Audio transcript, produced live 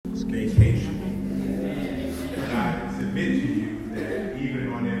admit to you that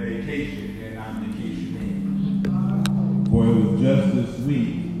even on their vacation, they're not vacationing. For it was just this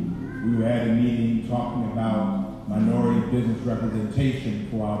week, we were at a meeting talking about minority business representation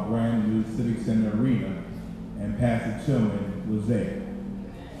for our brand new Civic Center Arena, and Pastor Tillman was there.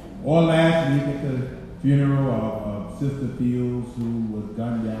 Or last week at the funeral of Sister Fields, who was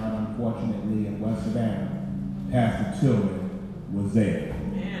gunned down, unfortunately, in West Savannah, Pastor Tillman was there.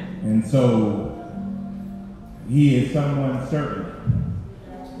 And so he is someone certain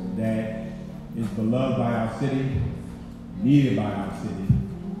that is beloved by our city, needed by our city,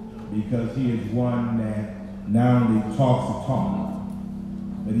 because he is one that not only talks the talk,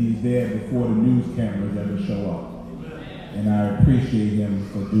 but he's there before the news cameras ever show up. And I appreciate him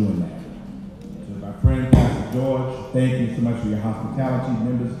for doing that. So my friend, Pastor George, thank you so much for your hospitality,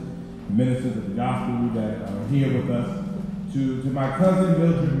 members, ministers of the gospel that are here with us. To my cousin,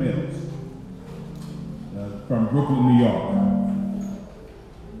 Mildred Mills, from Brooklyn, New York.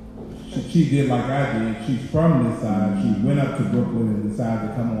 She did like I did. She's from this side. She went up to Brooklyn and decided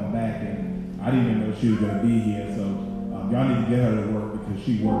to come on back, and I didn't even know she was going to be here. So y'all need to get her to work because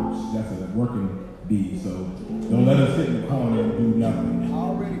she works. That's a working bee. So don't let her sit in the corner and do nothing. I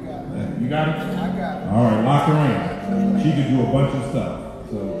already got it. You got it? I got it. All right, lock her in. She can do a bunch of stuff.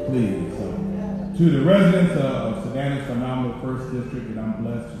 So please. To the residents of Savannah's phenomenal first district that I'm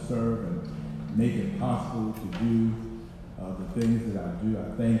blessed to serve and make it possible to do the things that I do, I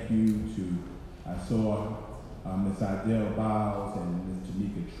thank you. I saw Ms. Idell Biles and Ms.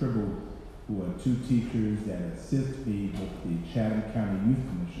 Tamika Tribble, who are two teachers that assist me with the Chatham County Youth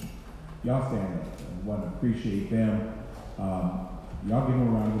Commission. Y'all stand up. I want to appreciate them. Y'all give them a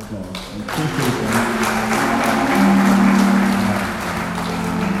round of applause. We appreciate them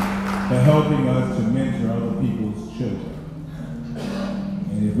for helping us to mentor other people's children.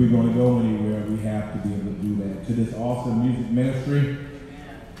 And if we're going to go anywhere, we have to be able to do that. To this awesome music ministry,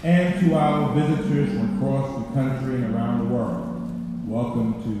 and to our visitors from across the country and around the world,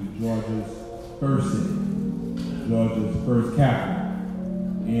 welcome to Georgia's first city, Georgia's first capital,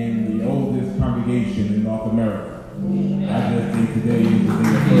 in the oldest congregation in North America. I just think today is the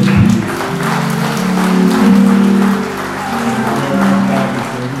day of first.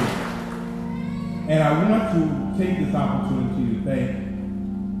 And I want to take this opportunity to thank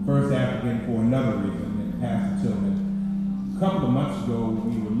First African for another reason, and Pastor Tillman. A couple of months ago,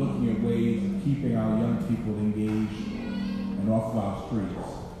 we were looking at ways of keeping our young people engaged and off of our streets.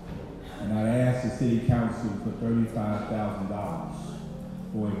 And I asked the city council for $35,000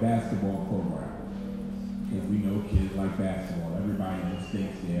 for a basketball program. Because we know kids like basketball. Everybody just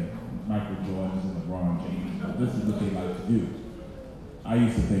thinks they're Michael Jordans and LeBron James, but this is what they like to do. I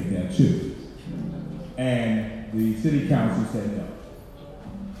used to think that too. And the city council said no.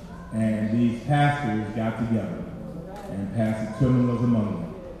 And these pastors got together, and Pastor Tillman was among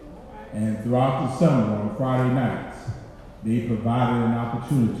them. And throughout the summer, on Friday nights, they provided an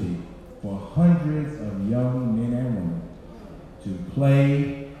opportunity for hundreds of young men and women to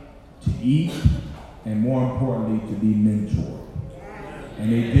play, to eat, and more importantly, to be mentored. And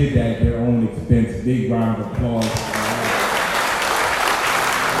they did that at their own expense. Big round of applause.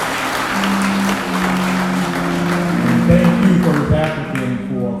 Thank you, First African,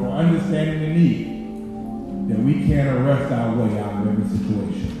 for understanding the need that we can't arrest our way out of every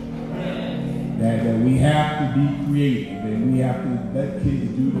situation. That we have to be creative and we have to let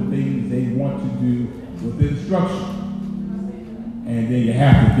kids do the things they want to do with instruction. And then you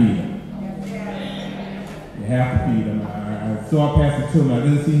have to feed them. You have to feed them. I saw Pastor Tillman. I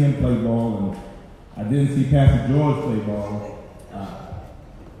didn't see him play ball, and I didn't see Pastor George play ball.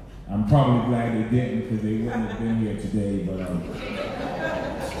 I'm probably glad they didn't because they wouldn't have been here today, but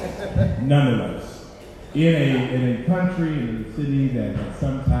nonetheless, in a country, in a city that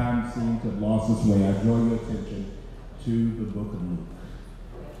sometimes seems to have lost its way, I draw your attention to the book of Luke,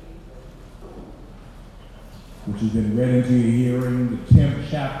 which has been read into your hearing, the 10th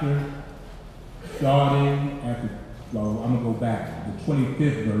chapter, starting at I'm going to go back, the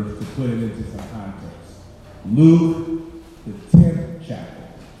 25th verse to put it into some context. Luke, the 10th chapter.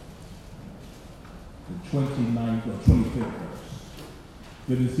 The 29th or 25th verse.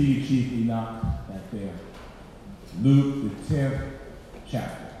 Good to see you, Chief Enoch, back there. Luke, the 10th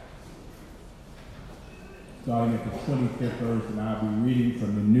chapter. Starting at the 25th verse, and I'll be reading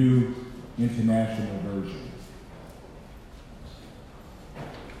from the New International Version.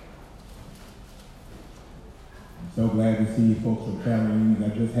 I'm so glad to see you folks from family reunions. I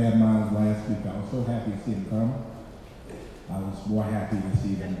just had mine last week. I was so happy to see them come. I was more happy to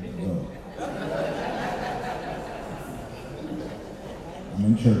see them go. I'm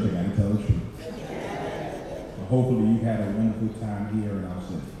in church, I gotta tell the truth. Hopefully you've had a wonderful time here in our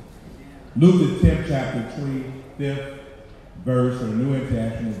city. Luke the 10th chapter, 25th verse, or the New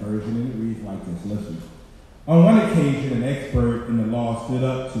International Version, and it reads like this. Listen. On one occasion, an expert in the law stood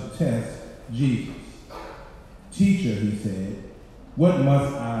up to test Jesus. Teacher, he said, what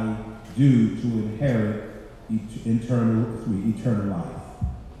must I do to inherit eternal life?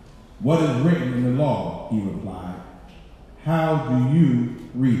 What is written in the law? He replied. How do you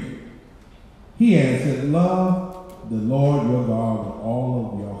read it? He answered, love the Lord your God with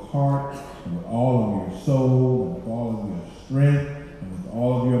all of your heart, and with all of your soul, and with all of your strength, and with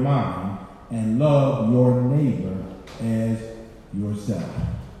all of your mind, and love your neighbor as yourself.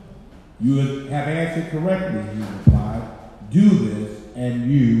 You have answered correctly, he replied. Do this,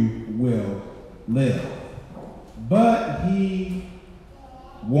 and you will live. But he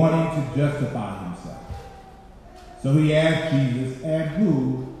wanted to justify himself. So he asked Jesus, and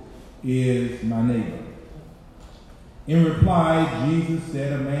who is my neighbor? In reply, Jesus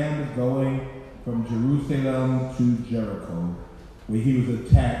said a man was going from Jerusalem to Jericho, where he was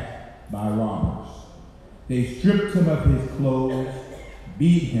attacked by robbers. They stripped him of his clothes,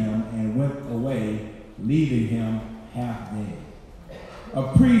 beat him, and went away, leaving him half dead.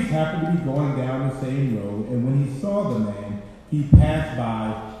 A priest happened to be going down the same road, and when he saw the man, he passed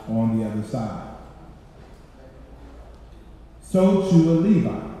by on the other side. So too a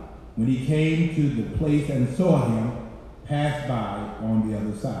Levite, when he came to the place and saw him, passed by on the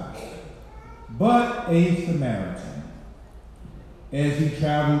other side. But a Samaritan, as he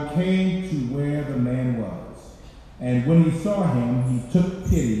traveled, came to where the man was. And when he saw him, he took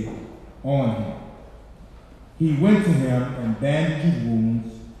pity on him. He went to him and bandaged his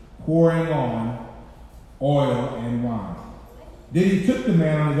wounds, pouring on oil and wine. Then he took the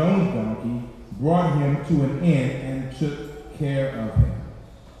man on his own donkey, brought him to an inn, and took care of him.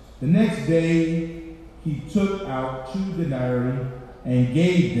 The next day he took out 2 denarii and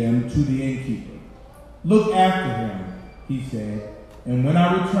gave them to the innkeeper. Look after him, he said, and when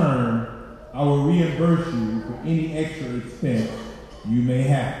I return, I will reimburse you for any extra expense you may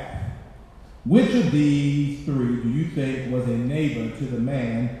have. Which of these 3 do you think was a neighbor to the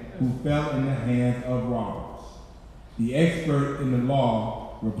man who fell in the hands of robbers? The expert in the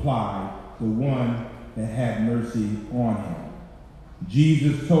law replied, the one that had mercy on him.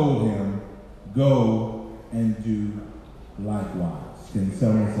 Jesus told him, go and do likewise. Can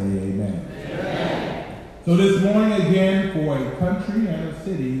someone say amen? Amen. So this morning again, for a country and a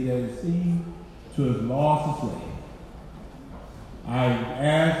city that is seen to have lost its way, I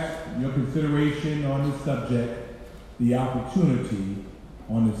ask your consideration on this subject, the opportunity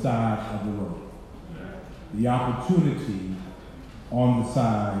on the side of the road. The opportunity on the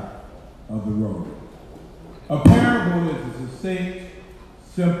side of the road. A parable is a succinct,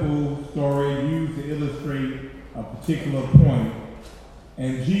 simple story used to illustrate a particular point,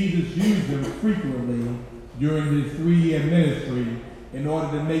 and Jesus used them frequently during his 3-year ministry in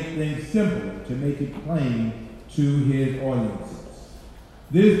order to make things simpler, to make it plain to his audiences.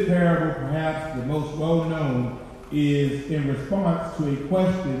 This parable, perhaps the most well-known, is in response to a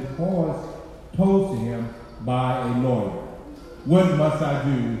question posed to him by a lawyer. What must I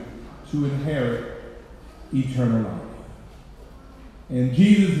do to inherit eternal life? And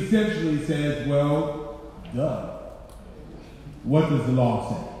Jesus essentially says, well, duh. What does the law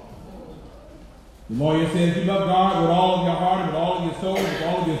say? The lawyer says you love God with all of your heart, with all of your soul, with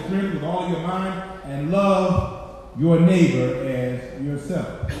all of your strength, with all of your mind, and love your neighbor as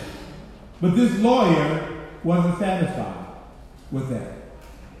yourself. But this lawyer wasn't satisfied with that.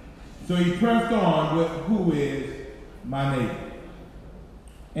 So he pressed on with who is my neighbor.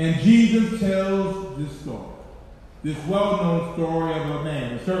 And Jesus tells this story. This well-known story of a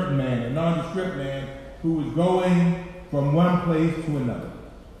man, a certain man, a nondescript man, who was going from one place to another,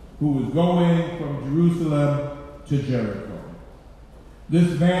 who was going from Jerusalem to Jericho.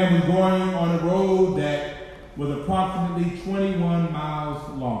 This man was going on a road that was approximately 21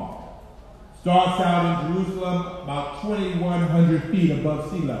 miles long. Starts out in Jerusalem about 2,100 feet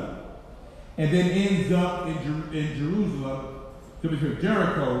above sea level, and then ends up in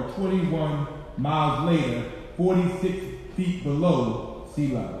Jericho, 21 miles later, 46 feet below sea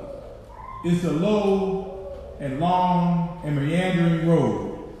level. It's a low and long and meandering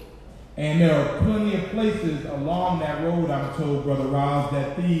road. And there are plenty of places along that road, I'm told, Brother Rouse,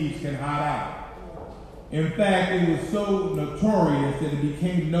 that thieves can hide out. In fact, it was so notorious that it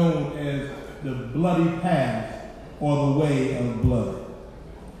became known as the Bloody Path or the Way of Blood.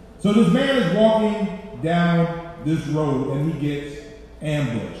 So this man is walking down this road and he gets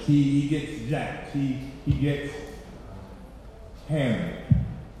ambushed. He gets jacked. He gets hammered.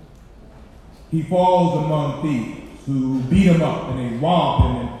 he falls among thieves who beat him up and they rob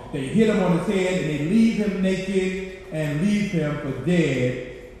him and they hit him on his head and they leave him naked and leave him for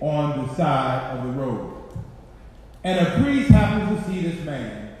dead on the side of the road. And a priest happens to see this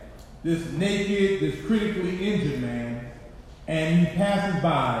man, this naked, this critically injured man, and he passes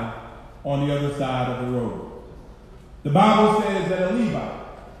by on the other side of the road. The Bible says that a Levite,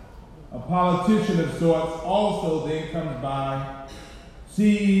 a politician of sorts, also then comes by,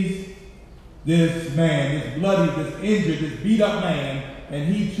 sees this man, this bloody, this injured, this beat up man,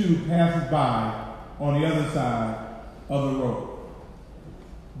 and he too passes by on the other side of the road.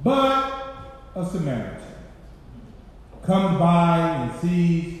 But a Samaritan comes by and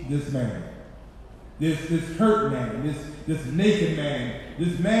sees this man, this hurt man, this naked man,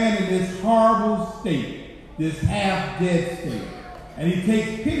 this man in this horrible state, this half-dead state. And he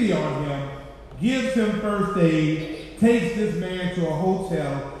takes pity on him, gives him first aid, takes this man to a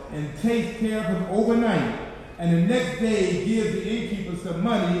hotel, and takes care of him overnight. And the next day gives the innkeeper some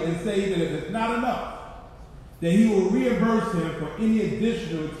money and says that if it's not enough, that he will reimburse him for any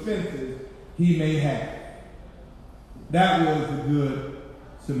additional expenses he may have. That was the Good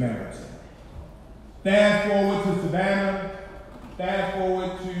Samaritan. Fast forward to Savannah, fast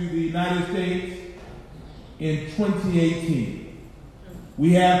forward to the United States in 2018.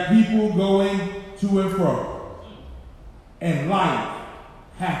 We have people going to and fro, and life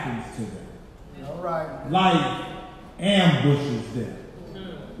happens to them. All right. Life ambushes them.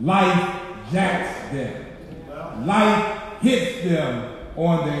 Life jacks them. Life hits them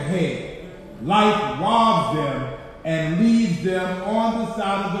on their head. Life robs them and leaves them on the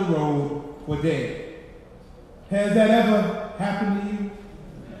side of the road for dead. Has that ever happened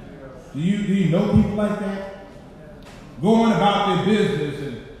to you? Do you know people like that? Going about their business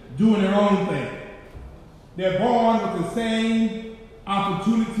and doing their own thing. They're born with the same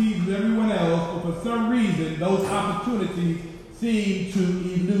opportunities as everyone else, but for some reason, those opportunities seem to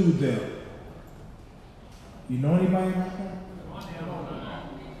elude them. You know anybody like that?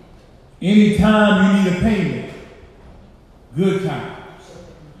 Anytime you need a payment, good times.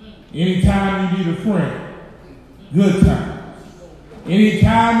 Anytime you need a friend, good times.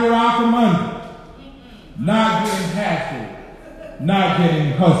 Anytime you're out for money, not getting hassled, not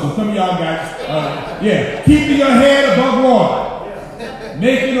getting hustled. Some of y'all got, keeping your head above water,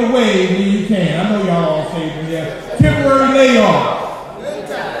 making a way when you can. I know y'all all saving there. Temporary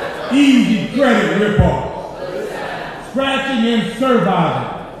layoffs, easy credit rip-off, scratching and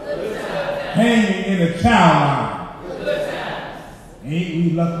surviving, hanging in a child line. Ain't we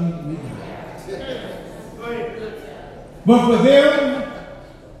lucky? But for them,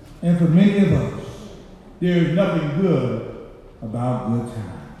 and for many of us, there is nothing good about good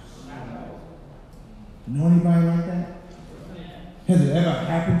times. You know anybody like that? Has it ever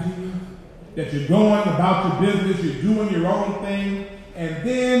happened to you? That you're going about your business, you're doing your own thing, and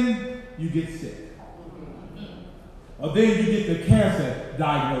then you get sick. Or then you get the cancer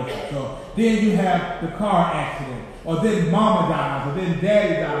diagnosis. Or then you have the car accident. Or then mama dies, or then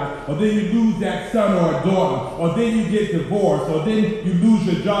daddy dies, or then you lose that son or a daughter, or then you get divorced, or then you lose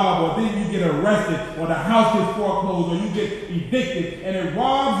your job, or then you get arrested, or the house gets foreclosed, or you get evicted, and it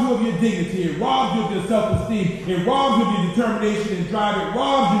robs you of your dignity, it robs you of your self-esteem, it robs you of your determination and drive, it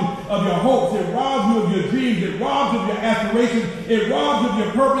robs you of your hopes, it robs you of your dreams, it robs you of your aspirations, it robs you of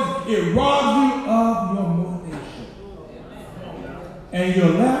your purpose, it robs you of your motivation. And you're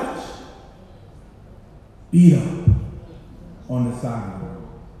left beat up on the side of the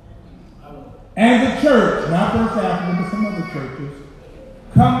road. And the church, not First African, but some other churches,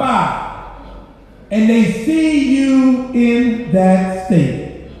 come by and they see you in that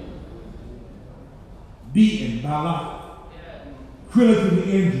state, beaten by life,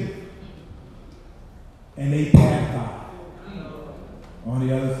 critically injured, and they pass by on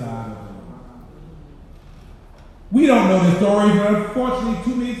the other side of the road. We don't know the story, but unfortunately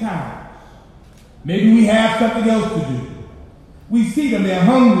too many times, maybe we have something else to do. We see them, they're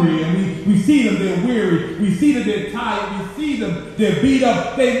hungry, and we see them, they're weary. We see them, they're tired. We see them, they're beat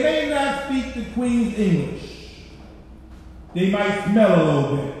up. They may not speak the Queen's English. They might smell a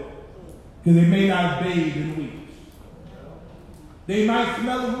little bit, because they may not bathe in weeks. They might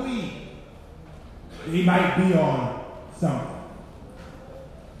smell of weed. They might be on something.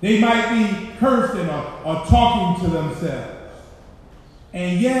 They might be cursing or talking to themselves.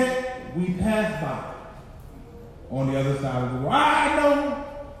 And yet, we pass by on the other side of the road. I know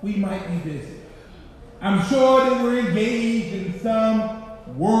we might be busy. I'm sure that we're engaged in some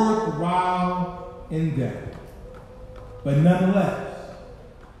worthwhile endeavor. But nonetheless,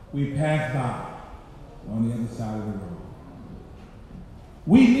 we pass by on the other side of the road.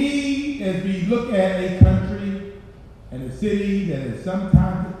 We need we look at a country and a city that is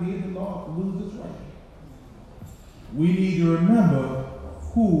sometimes appears the Lord to lose its way, we need to remember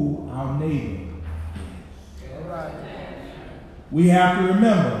who our neighbor is. All right. We have to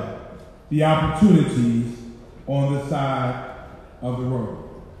remember the opportunities on the side of the road.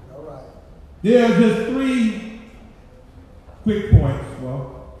 All right. There are just 3 quick points,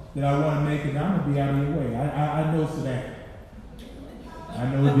 that I want to make, and I'm going to be out of your way. I know Savannah. I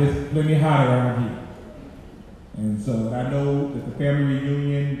know it gets plenty hot around here. And so I know that the family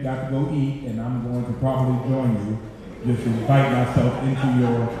reunion got to go eat, and I'm going to probably join you. Just invite myself into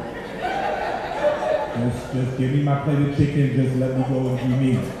your, just give me my plate of chicken, just let me go if you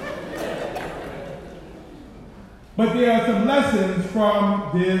need it. But there are some lessons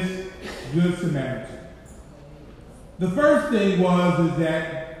from this Good Samaritan. The first thing is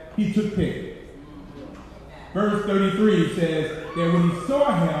that he took pity. Verse 33 says that when he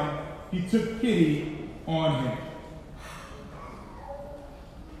saw him, he took pity on him.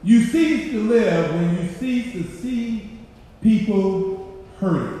 You cease to live when you cease to see people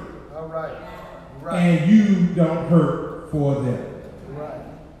hurting. All right. Right. And you don't hurt for them. Right.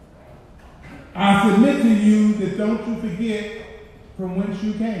 I submit to you that don't you forget from whence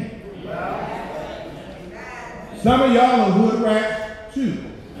you came. Right. Some of y'all are hood rats too.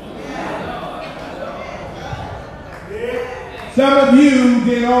 Some of you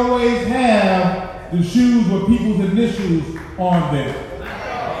didn't always have the shoes with people's initials on them.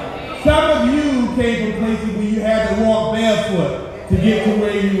 Some of you came from places where you had to walk barefoot to get to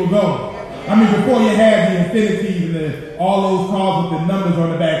where you were going. I mean, before you had the infinities and all those cars with the numbers on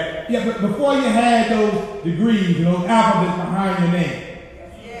the back. Yeah, but before you had those degrees and those alphabets behind your name.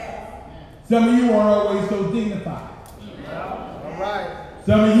 Some of you aren't always so dignified. All right.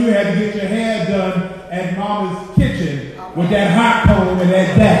 Some of you had to get your hair done at Mama's kitchen with that hot comb and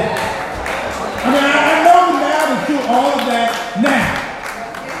that jacket. I mean, I know now to do all of that now.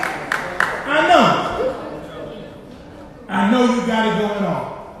 I know you got it going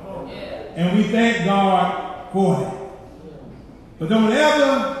on. And we thank God for it. But don't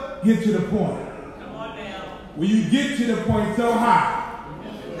ever get to the point where you get to the point so high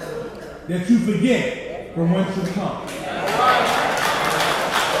that you forget from whence you come.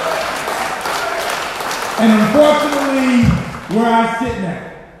 And unfortunately, where I sit now,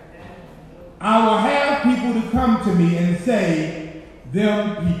 I will have people to come to me and say,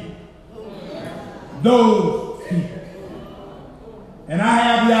 them people, those people. And I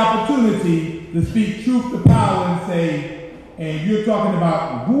have the opportunity to speak truth to power and say, and you're talking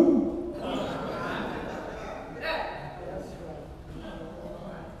about who?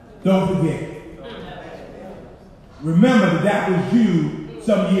 Don't forget. Remember that was you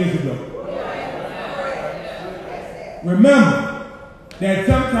some years ago. Remember that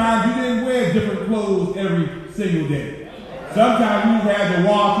sometimes you didn't wear different clothes every single day. Sometimes you had to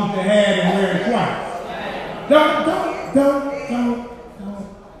wash what you had and wear it twice. Don't forget.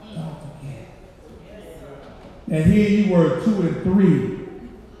 And here you were 2 and 3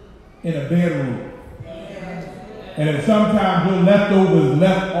 in a bedroom. And then sometimes your leftovers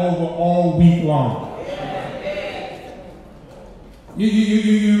left over all week long.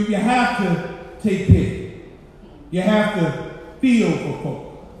 You have to take pity. You have to feel for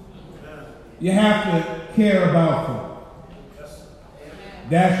folk. You have to care about folk.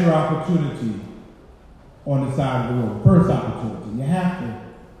 That's your opportunity on the side of the road. First opportunity. You have to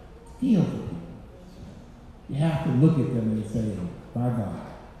feel for people. You have to look at them and say, my God.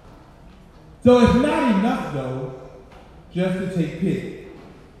 So it's not enough, though, just to take pity,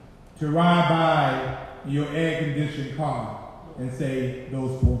 to ride by your air-conditioned car and say,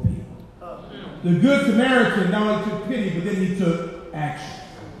 those poor people. The Good Samaritan not only took pity, but then he took action.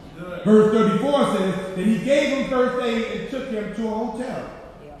 Verse 34 says that he gave him first aid and took him to a hotel.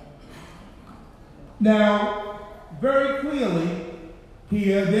 Now, very clearly,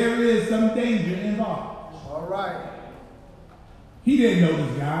 here, there is some danger involved. All right. He didn't know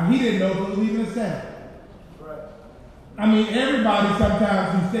this guy. He didn't know if it was even a setup. Right. I mean, everybody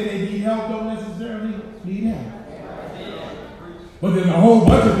sometimes who say they need help don't necessarily need help. But there's a whole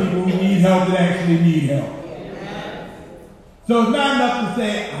bunch of people who need help that actually need help. So it's not enough to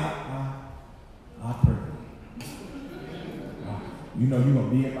say, I pray. You know you're going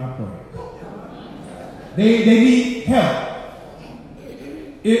to be in my prayers. They need help.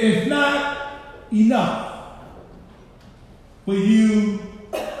 It's not enough for you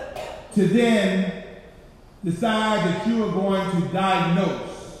to then decide that you are going to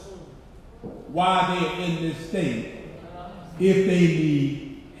diagnose why they are in this state if they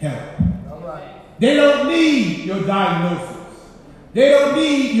need help. All right. They don't need your diagnosis. They don't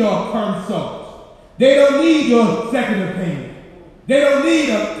need your consult. They don't need your second opinion. They don't need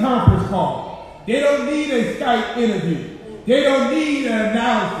a conference call. They don't need a Skype interview. They don't need an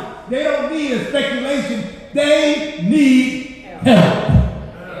analysis. They don't need a speculation. They need help.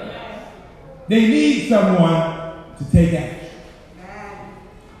 They need someone to take action.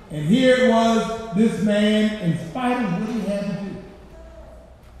 And here it was, this man, in spite of what he had to do,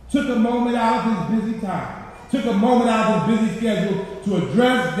 took a moment out of his busy time, took a moment out of his busy schedule to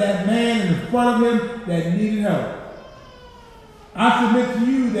address that man in front of him that needed help. I submit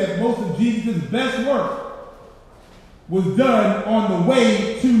to you that most of Jesus' best work was done on the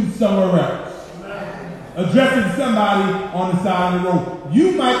way to somewhere else. Addressing somebody on the side of the road.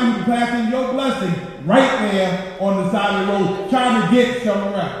 You might be passing your blessing right there on the side of the road, trying to get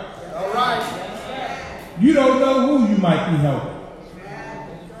somewhere else. All right. You don't know who you might be helping.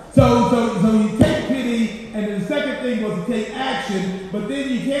 So you take pity, and then the second thing was to take action, but then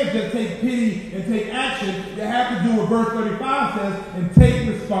you can't just take pity and take action. You have to do what verse 35 says and take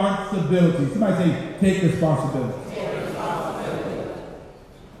responsibility. Somebody say, take responsibility.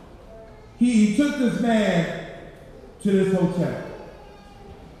 He took this man to this hotel,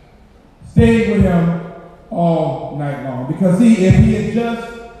 stayed with him all night long. Because see, if he had just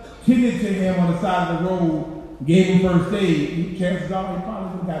tended to him on the side of the road, gave him first aid, chances are he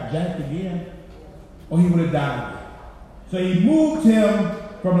probably would have got jacked again, or he would have died. So he moved him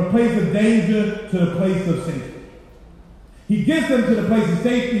from the place of danger to the place of safety. He gets him to the place of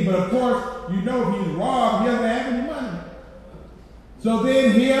safety, but of course, you know if he's robbed, he doesn't have any money. So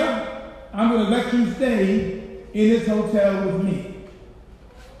then here, I'm going to let you stay in this hotel with me.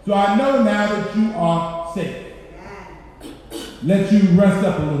 So I know now that you are safe. Let you rest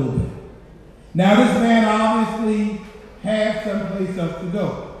up a little bit. Now this man obviously had someplace else to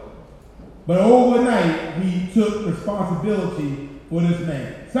go. But overnight, he took responsibility for this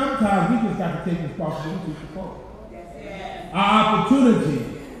man. Sometimes we just got to take responsibility for folks. Our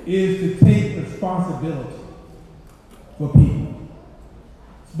opportunity is to take responsibility for people.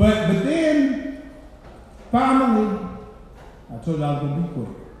 But then, finally, I told you I was going to be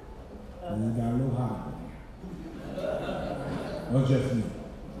quick. And it got a little hot. Or just me.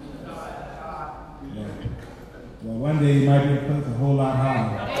 Yeah. Well, one day it might be a place a whole lot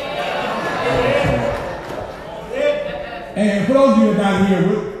hotter. And for those of you who are not here,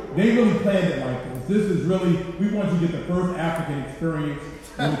 they really planned it like this. This is really, we want you to get the first African experience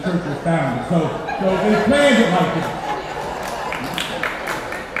when the church was founded. So they planned it like this.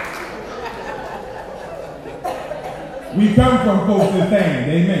 We come from folks that fan,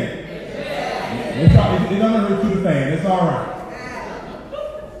 amen. It doesn't hurt you to fan, it's all right.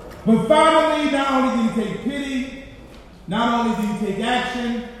 But finally, not only did he take pity, not only did he take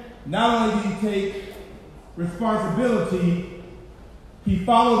action, not only did he take responsibility, he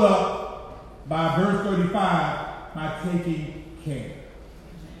followed up by verse 35 by taking care.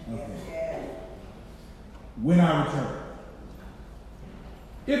 Okay. When I return.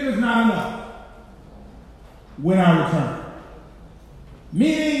 If it's not enough, when I return.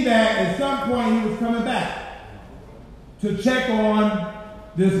 Meaning that at some point he was coming back to check on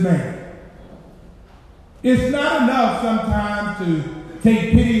this man. It's not enough sometimes to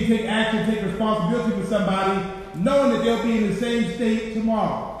take pity, take action, take responsibility for somebody, knowing that they'll be in the same state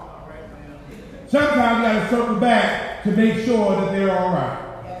tomorrow. Sometimes you got to circle back to make sure that they're all right.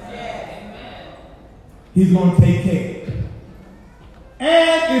 He's going to take care.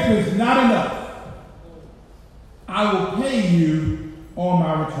 And if it's not enough, I will pay you on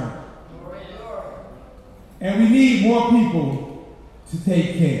my return. And we need more people to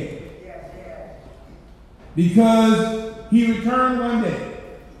take care. Because he returned one day.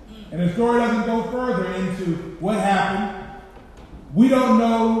 And the story doesn't go further into what happened. We don't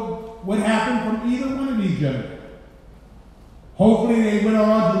know what happened from either one of these gentlemen. Hopefully they went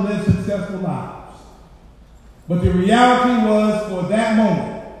on to live successful lives. But the reality was, for that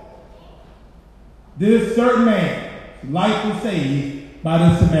moment, this certain man's life was saved by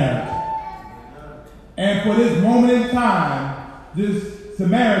this Samaritan. And for this moment in time, this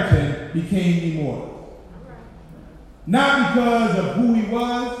Samaritan became immortal. Not because of who he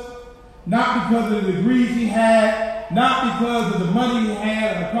was, not because of the degrees he had, not because of the money he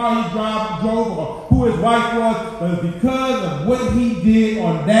had, or the car he drove, or who his wife was, but because of what he did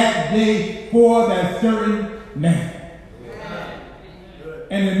on that day for that certain man.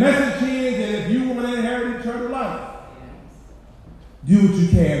 And the message is that if you want to inherit eternal life, do what you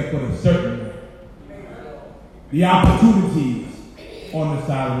can for the certain man. The opportunities on the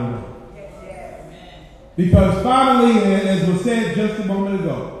side of the road. Because finally, as was said just a moment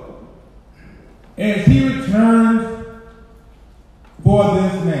ago, as he returned for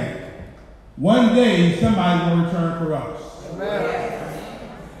this man. One day, somebody will return for us. Amen.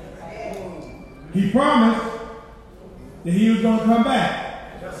 He promised that he was going to come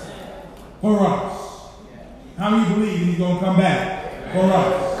back for us. How many believe he's going to come back for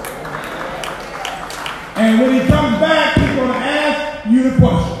us? And when he comes back, he's going to ask you the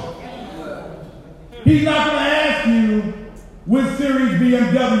question. He's not going to ask you which series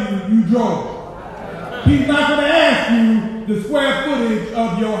BMW you drove. He's not going to ask you the square footage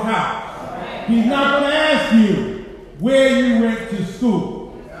of your house. He's not going to ask you where you went to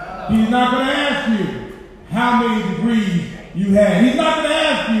school. He's not going to ask you how many degrees you had. He's not going to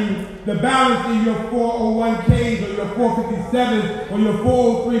ask you the balance in your 401ks or your 457s or your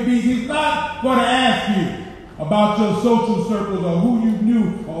 403bs. He's not going to ask you about your social circles or who you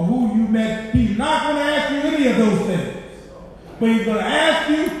knew or who you met. He's not going to ask you any of those things. But he's going to ask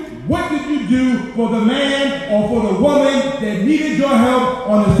you, what did you do for the man or for the woman that needed your help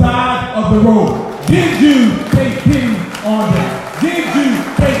on the side of the road? Did you take pity on them? Did you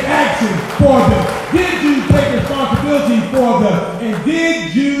take action for them? Did you take responsibility for them? And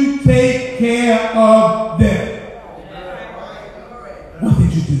did you take care of them? What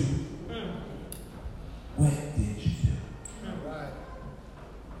did you do? What did you do?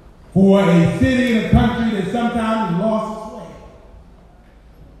 For a city and a country that sometimes has lost its way.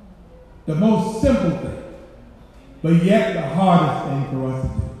 The most simple thing, but yet the hardest thing for us to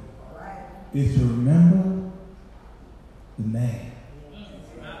do is to remember the man,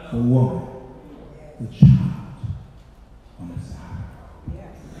 the woman, the child on the side.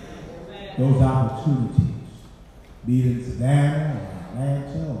 Those opportunities, be it in Savannah or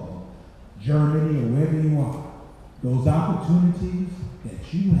Atlanta or Germany or wherever you are, those opportunities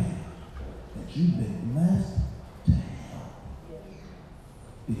that you have, that you've been blessed to help.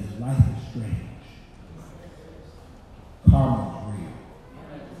 Because life is strange. Karma is real.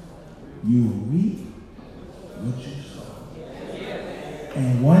 You will reap what you sow.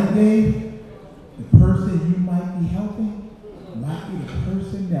 And one day, the person you might be helping might be the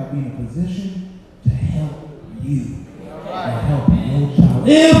person that will be in a position to help you or help your child.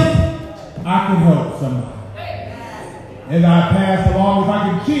 If I can help somebody, as I pass along, if I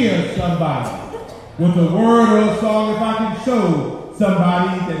can cheer somebody with a word or a song, if I can show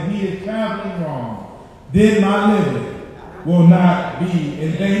somebody that he is traveling wrong, then my living will not be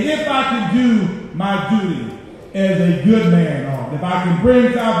in vain. If I can do my duty as a good man, if I can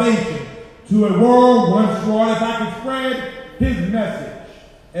bring salvation to a world once lost, if I can spread his message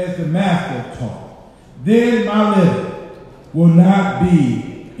as the master taught, then my living will not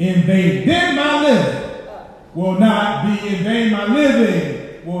be in vain. Then my living will not be in vain. My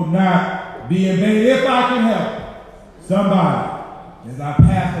living will not be in vain. If I can help somebody as I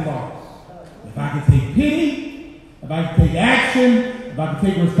pass along, if I can take pity, if I can take action, if I can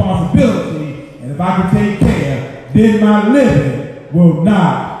take responsibility, and if I can take care, then my living will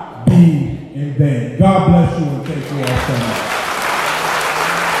not be in vain. God bless you and thank you all so much.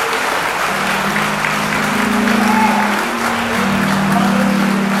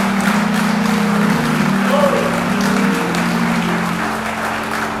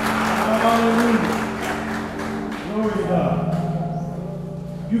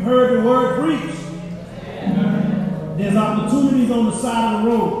 You've heard the word preached. There's opportunities on the side of the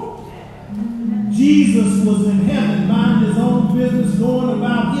road. Jesus was in heaven, minding his own business, going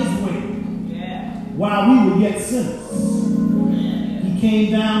about his way, while we were yet sinners. He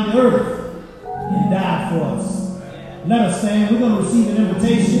came down to earth and died for us. Let us stand. We're going to receive an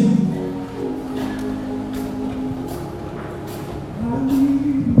invitation.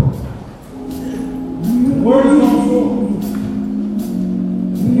 The word is going forth.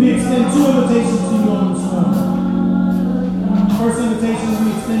 We extend two invitations to you on this morning. First invitation we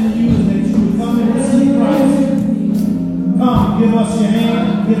extend to you is that you would come and receive Christ. Come, give us your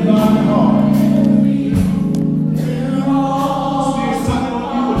hand, give God your heart.